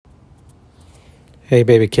Hey,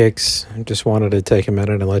 baby kicks. I just wanted to take a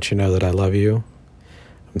minute and let you know that I love you.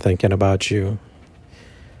 I'm thinking about you.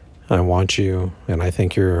 I want you, and I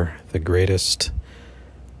think you're the greatest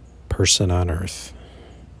person on earth.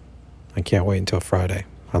 I can't wait until Friday.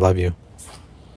 I love you.